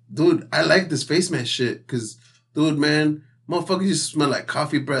like, dude. I like the spaceman shit because, dude, man, motherfuckers just smell like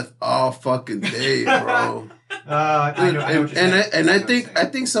coffee breath all fucking day, bro. I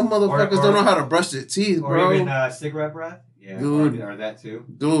think some motherfuckers don't know how to brush their teeth, bro. Or even cigarette breath. Yeah, dude, or that too.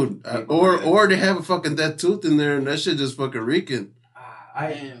 Dude, or they have a fucking dead tooth in there and that shit just fucking reeking.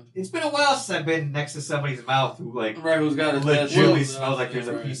 It's been a while since I've been next to somebody's mouth who's got a legitimately smells like there's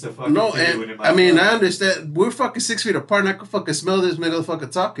a piece of fucking food in my mouth. I mean, I understand. We're fucking 6 feet apart and I can fucking smell this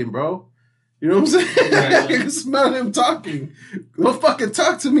motherfucker talking, bro. You know what I'm saying? Right. I can smell him talking. Don't fucking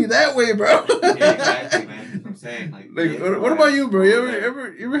talk to me that way, bro. Yeah, exactly, man. That's what I'm saying. What about you, bro? You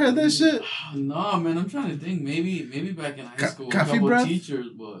ever had that shit? No, man. I'm trying to think. Maybe back in high school, coffee a couple breath? Teachers,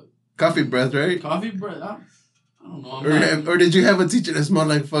 but coffee breath, right? Coffee breath. I don't know. Or did you have a teacher that smelled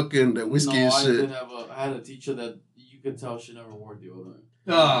like fucking whiskey and shit? I had a teacher that you could tell she never wore deodorant.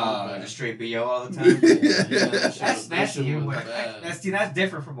 Just straight BO all the time. That's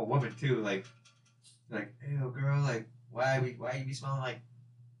different from a woman too. Like, ew, girl, like, why you be smelling like,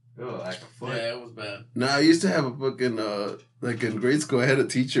 like a foot? Yeah, it was bad. No, I used to have a fucking like in grade school. I had a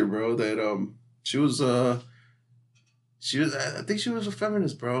teacher, bro, that she was I think she was a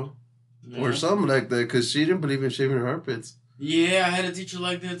feminist, bro, or something like that, because she didn't believe in shaving her armpits. Yeah, I had a teacher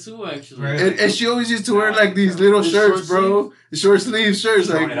like that too, actually. Really? And she always used to wear like these little shirts, bro. The short sleeve shirts.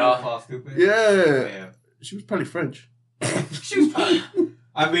 Showing Like, it off all stupid. Yeah. She was probably French. She was probably.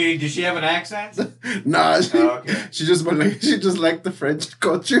 I mean, did she have an accent? Nah. Okay. She just liked the French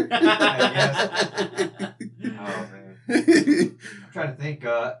culture. I guess. Oh man. I'm trying to think.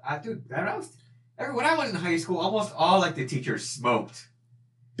 When I was in high school, almost all like the teachers smoked.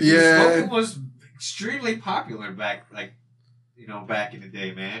 Yeah. Smoking was extremely popular back in the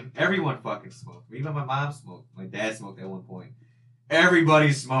day, man. Everyone fucking smoked. Even my mom smoked. My dad smoked at one point.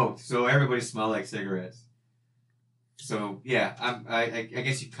 Everybody smoked, so everybody smelled like cigarettes. So yeah, I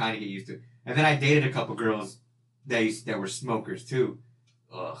guess you kind of get used to it. And then I dated a couple girls that were smokers too.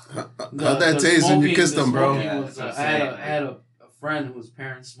 Ugh. How'd that taste when you kissed them, bro? I had a friend whose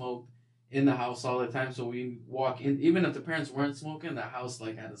parents smoked in the house all the time, so we walk in. Even if the parents weren't smoking, the house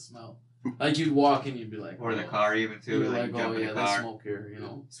like had a smell. Like you'd walk in, you'd be like, or the car even too. You're like oh yeah, that's smoke here, you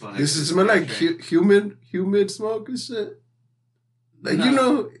know. Does it smell like humid smoke and shit? Like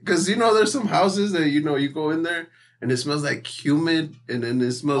because there's some houses that you go in there and it smells like humid, and then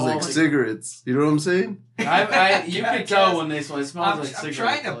it smells like cigarettes. You know what I'm saying? You can tell when they smell. It smells like cigarettes.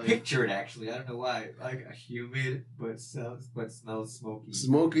 I'm trying to picture it actually. I don't know why. Like a humid, but smells smoky.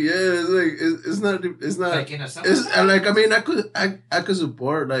 Smoky, yeah. It's not. Like in a summer. It's like I could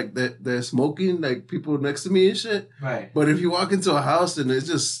support like the smoking, like people next to me and shit. Right. But if you walk into a house and it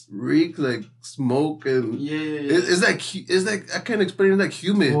just reeks like smoke and it's like I can't explain it, like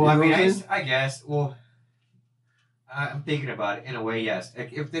humid. Well, I mean, I guess. Well, I'm thinking about it in a way. Yes.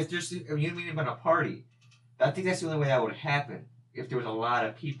 Like if there's you mean even a party. I think that's the only way that would happen. If there was a lot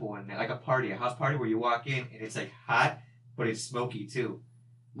of people in there, like a house party where you walk in and it's like hot, but it's smoky too.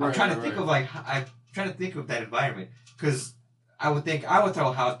 I'm trying to think of that environment, because I would think I would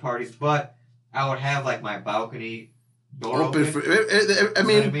throw house parties, but I would have like my balcony door open.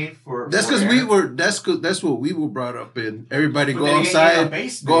 That's because that's what we were brought up in. Everybody go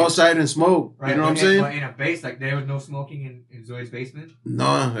outside and smoke. Right, you know what I'm saying? But in a base, like there was no smoking in Zoe's basement.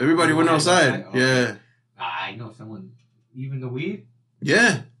 No, everybody went outside. Yeah. I know someone, even the weed?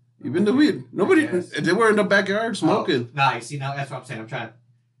 Yeah, even the weed. Nobody, they were in the backyard smoking. Nah, you see, now that's what I'm saying. I'm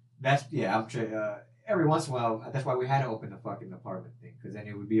trying, every once in a while, that's why we had to open the fucking apartment thing, because then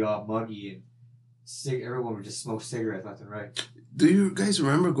it would be all muggy and everyone would just smoke cigarettes left and right. Do you guys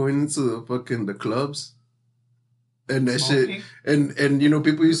remember going into the clubs? And that smoking? Shit, and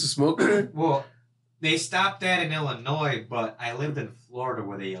people used to smoke there? Well, they stopped that in Illinois, but I lived in Florida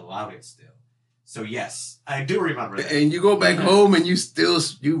where they allowed it still. So yes, I do remember that. And you go back home and you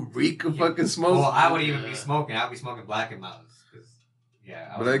reek of fucking smoke. Well, I would even be smoking. I'd be smoking Black and Milds.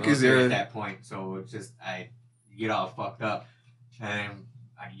 I was at that point. So it's just you get all fucked up, and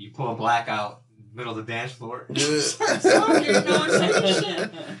you pull a Black out in the middle of the dance floor. It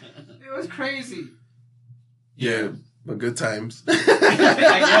was crazy. Yeah. But good times. I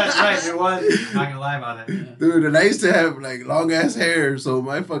guess, right. It was. I'm not gonna lie about it. Dude, and I used to have like long ass hair, so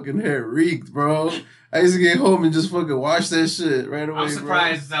my fucking hair reeked, bro. I used to get home and just fucking wash that shit right away. I'm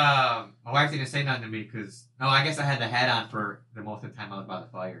surprised my wife didn't say nothing to me, because I guess I had the hat on for the most of the time I was by the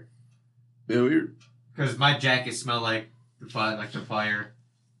fire. Yeah, weird. Because my jacket smelled like the fire.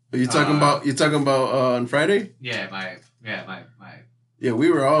 Are you talking about on Friday? Yeah, my. Yeah,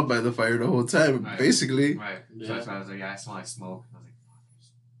 we were all by the fire the whole time, basically. Right. Yeah. So that's why I was like, I smell like smoke. I was like,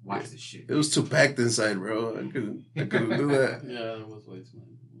 watch this shit. It was too packed inside, bro. I couldn't do that. Yeah, it was way too much.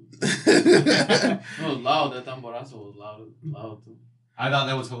 It was loud. That tamborazo was loud too. I thought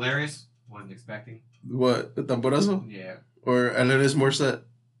that was hilarious. Wasn't expecting. What? The tamborazo? Yeah. Or Alanis Morissette?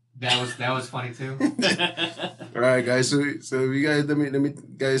 That was funny too. All right, guys. So you guys, let me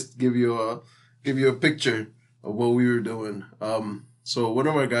guys give you a picture of what we were doing. So one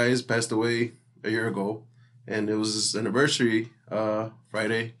of our guys passed away a year ago, and it was his anniversary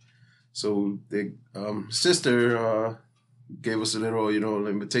Friday. So the sister gave us a little,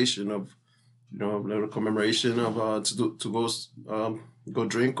 invitation of, a little commemoration of to go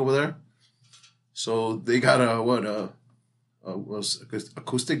drink over there. So they got was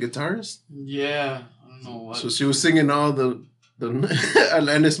acoustic guitarist. Yeah, I don't know what. So she was singing all the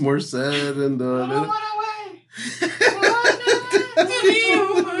Alanis Morissette and the.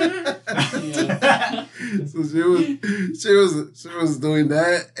 So she was doing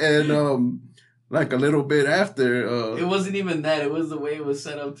that, and like a little bit after. It wasn't even that. It was the way it was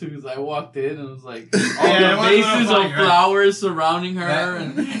set up too. Because I walked in and it was like all the vases of flowers surrounding her,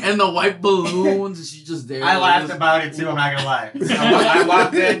 and the white balloons, and she's just there. I laughed about it too. I'm not gonna lie. I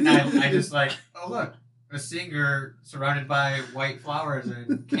walked in, and I just like, oh look, a singer surrounded by white flowers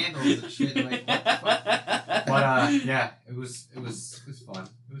and candles and shit. Like, what the fuck? But yeah, it was fun.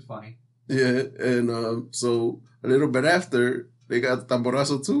 It was funny. Yeah, and so a little bit after they got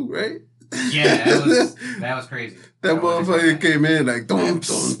Tamborazo too, right? Yeah, that was crazy. That motherfucker came in like dun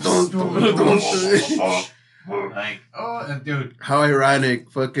dun dun dun dun. Like, oh, dude. How ironic!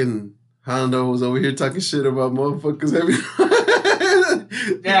 Fucking Hondo was over here talking shit about motherfuckers every.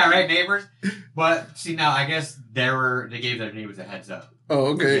 Yeah, right, neighbors. But see, now I guess they gave their neighbors a heads up. Oh,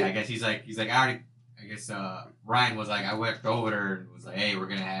 okay. Yeah, I guess he's like, I guess Ryan was like, I went over there and was like, hey, we're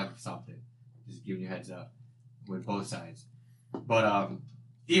gonna have something. Just giving you a heads up with both sides. But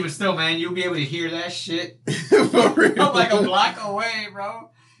even still, man, you'll be able to hear that shit For real. from like a block away, bro.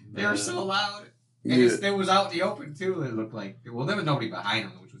 They were so loud. And Yeah. it was out in the open too. It looked like, well, there was nobody behind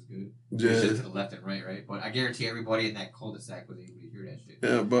them, which was good. It was just to the left and right? But I guarantee everybody in that cul-de-sac was able to hear that shit.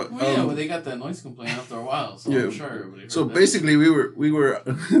 Yeah, but well, they got that noise complaint after a while, so Yeah. I'm sure everybody heard so that. basically, we were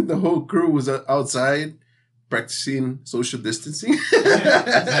the whole crew was outside practicing social distancing.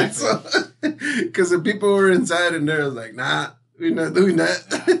 Because the people were inside and they was like, nah, we're not doing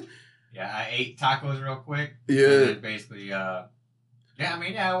that. Yeah, I ate tacos real quick. Yeah. And then basically, I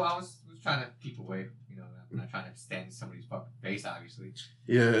was trying to keep away. You know, I'm not trying to stand in somebody's fucking face, obviously.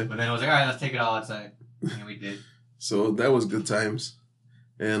 Yeah. But then I was like, all right, let's take it all outside. And we did. So that was good times.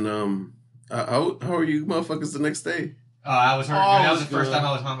 And how are you motherfuckers the next day? I was hurt. Oh, That was the first good. time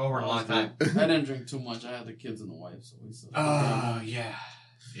I was hungover in a long time. I didn't drink too much. I had the kids and the wife, so we still. Oh, yeah.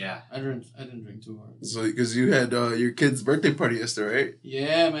 Yeah. I didn't drink too hard. So because you had your kid's birthday party yesterday, right?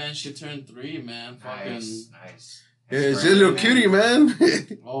 Yeah, man. She turned 3, man. Fucking. Nice. Yeah, she's a little cutie, man.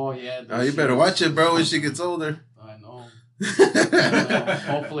 Oh yeah. Dude, You better watch it, bro, when she gets older. I know.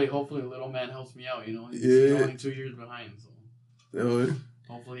 Hopefully, little man helps me out. You know, he's only 2 years behind, so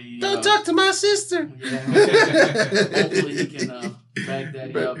hopefully. Don't talk to my sister. Yeah. Hopefully he can back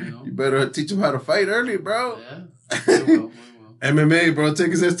daddy up. You know. You better teach him how to fight early, bro. Yeah. We will. MMA, bro.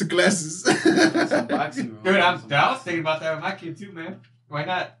 Take his ass to classes. Some boxing, bro. Dude, I was thinking about that with my kid too, man. Why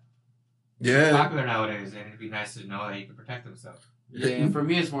not? It's Yeah. popular nowadays, and it'd be nice to know that he can protect himself. Yeah, and for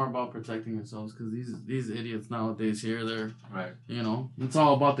me, it's more about protecting themselves because these idiots nowadays they're Right. you know, it's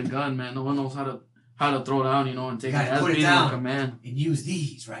all about the gun, man. No one knows how to throw down, you know, and take it Gotta as put it being down. like a man. And use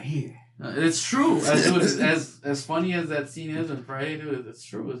these right here. It's true. As funny as that scene is in Friday, dude, it's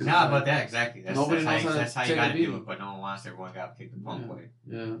true. It's Nah, but that exactly. Nobody knows That's how you take a gotta do beating. it. But no one wants everyone got to take the punk way.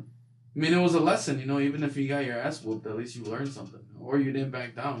 Yeah. I mean, it was a lesson, you know. Even if you got your ass whooped, at least you learned something, or you didn't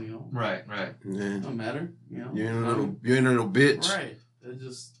back down, you know. Right. Yeah. It don't matter, you know. You ain't a little bitch. Right.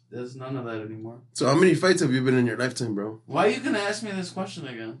 There's none of that anymore. So how many fights have you been in your lifetime, bro? Why are you gonna ask me this question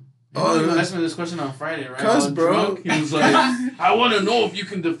again? Oh, You asked me this question on Friday, right? Cause, I was bro. drunk. He was like, "I want to know if you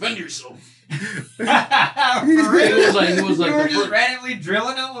can defend yourself." For real? He was like you the were just first. randomly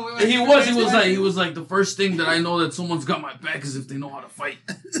drilling him. He was like the first thing that I know that someone's got my back is if they know how to fight.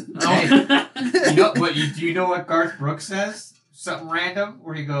 You know what? Do you know what Garth Brooks says? Something random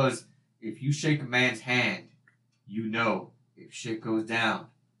where he goes, "If you shake a man's hand, you know if shit goes down,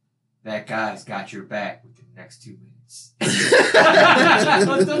 that guy's got your back within the next 2 minutes."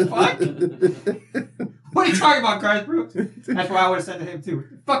 What the fuck? What are you talking about, Garth Brooks? That's what I would have said to him too. What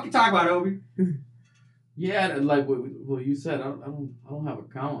the fuck you talking about, Obi? Yeah, like what you said. I don't have a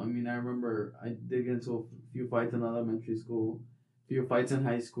count. I mean, I remember I did get into a few fights in elementary school, a few fights in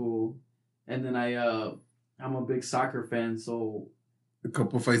high school, and then I'm a big soccer fan, so A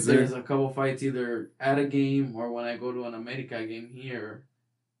couple fights there. there's a couple fights either at a game or when I go to an America game here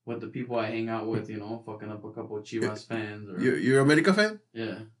with the people I hang out with, you know, fucking up a couple of Chivas fans. Or, You're an America fan?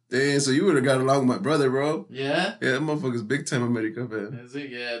 yeah. Damn, so you would have got along with my brother, bro. Yeah? Yeah, that motherfucker's big time America fan. Is it?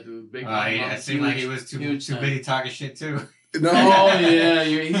 Yeah, dude. Big Yeah, it seemed like he was too time. busy talking shit too. No. Oh, yeah.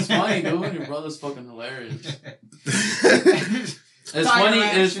 He's funny, dude. Your brother's fucking hilarious. It's Tiger funny.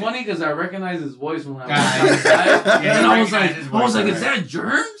 It's action. funny because I recognize his voice when I God, was outside, yeah, and you I was recognize his like, voice, "Is right? that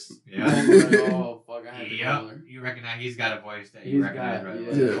Germs?" Yeah. I was like, oh fuck, I had to Yep. call her. You recognize he's got a voice that you He's recognize got, right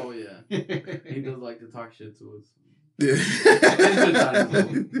yeah. away. Oh yeah. He does like to talk shit to us. Yeah. It's good times, though.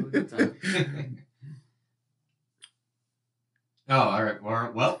 It's good times. Oh, all right.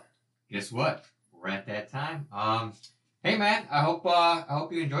 Well, guess what? We're at that time. Hey man, I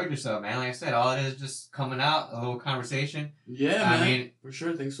hope you enjoyed yourself, man. Like I said, all it is just coming out, a little conversation. Yeah, I man. mean, For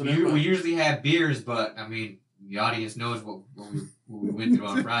sure. Thanks for we that. usually have beers, but I mean, the audience knows what we went through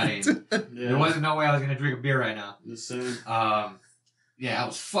on Friday. There wasn't no way I was gonna drink a beer right now. The same. Yeah, I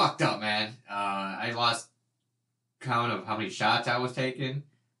was fucked up, man. I lost count of how many shots I was taking,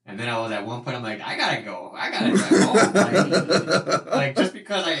 And then I was at one point, I'm like, I gotta go. I gotta drive home. Like, just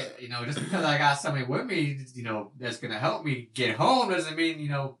because I got somebody with me, that's gonna help me get home doesn't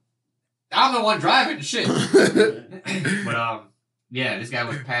mean, I'm the one driving the shit. But, yeah, this guy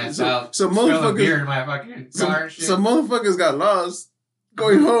was passed out. So motherfuckers, beer in my fucking car and shit. So motherfuckers got lost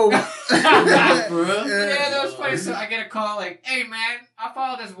going home. Yeah, that was funny. So I get a call like, hey, man, I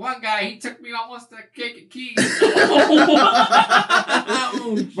followed this one guy. He took me almost to Cake and Keys.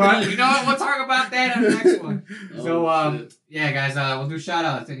 But you know what? We'll talk about that on the next one. So, yeah, guys, we'll do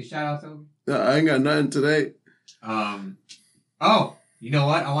shout-outs. Any shout-outs, Toby? I ain't got nothing today. Oh, you know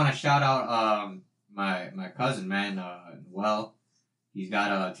what? I want to shout out my cousin, man, Noel. He's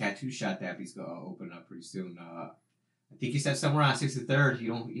got a tattoo shop that he's going to open up pretty soon. I think he said somewhere on 63rd.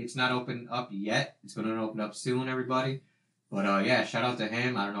 It's not open up yet. It's going to open up soon, everybody. But, yeah, shout out to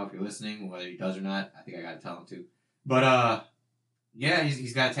him. I don't know if you're listening, whether he does or not. I think I got to tell him to. But, yeah,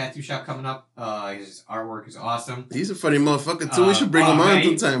 he's got a tattoo shop coming up. His artwork is awesome. He's a funny motherfucker, too. We should bring him on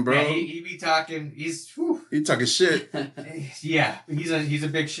sometime, bro. Yeah, he be talking. He talking shit. Yeah, he's a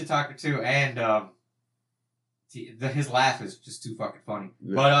big shit talker, too. And, his laugh is just too fucking funny.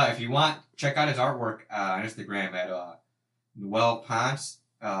 Yeah. But if you want, check out his artwork on Instagram at Noel Ponce,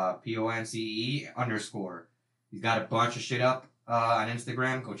 PONCE _. He's got a bunch of shit up on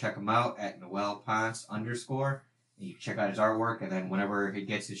Instagram. Go check him out at Noel Ponce _ And you can check out his artwork. And then whenever he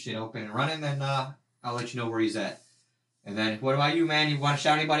gets his shit open and running, then I'll let you know where he's at. And then what about you, man? You want to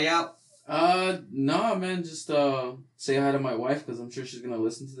shout anybody out? No, man. Just say hi to my wife because I'm sure she's gonna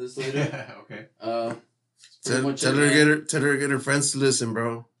listen to this later. Okay. Tell her to get her friends to listen,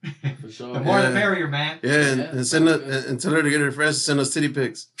 bro. For sure. The more the merrier, man. Yeah, and tell her to get her friends to send us titty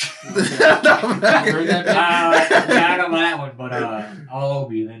pics. I don't know about that one, but I'll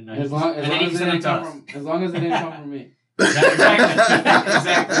be then. As long as it didn't come from me.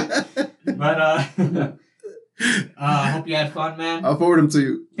 Exactly. But I hope you had fun, man. I'll forward them to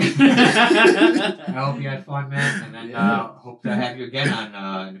you. I hope you had fun, man, and then hope to have you again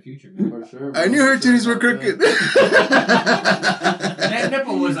on in the future, man. For sure. I knew her titties were crooked. That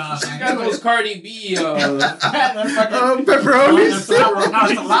nipple was off. She got those Cardi B pepperonis.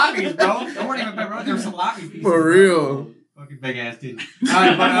 No, salamis, bro. They weren't even pepperonis. They were salami pieces. For real. Fucking big ass titties. All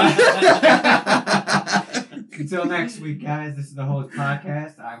right, but until next week, guys. This is the Host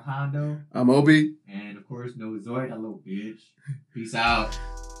Podcast. I'm Hondo. I'm Obi. And of course, no Zoid, that little bitch. Peace out.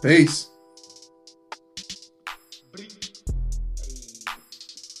 Peace.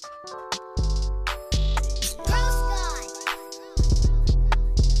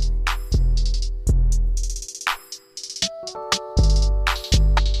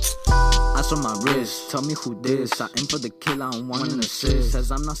 On my wrist, tell me who this. I aim for the kill, I don't want an assist.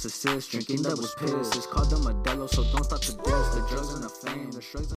 Says I'm narcissist, drinking that was piss. It's called the Modelo, so don't stop to diss. The drugs and the fame, the shrugs.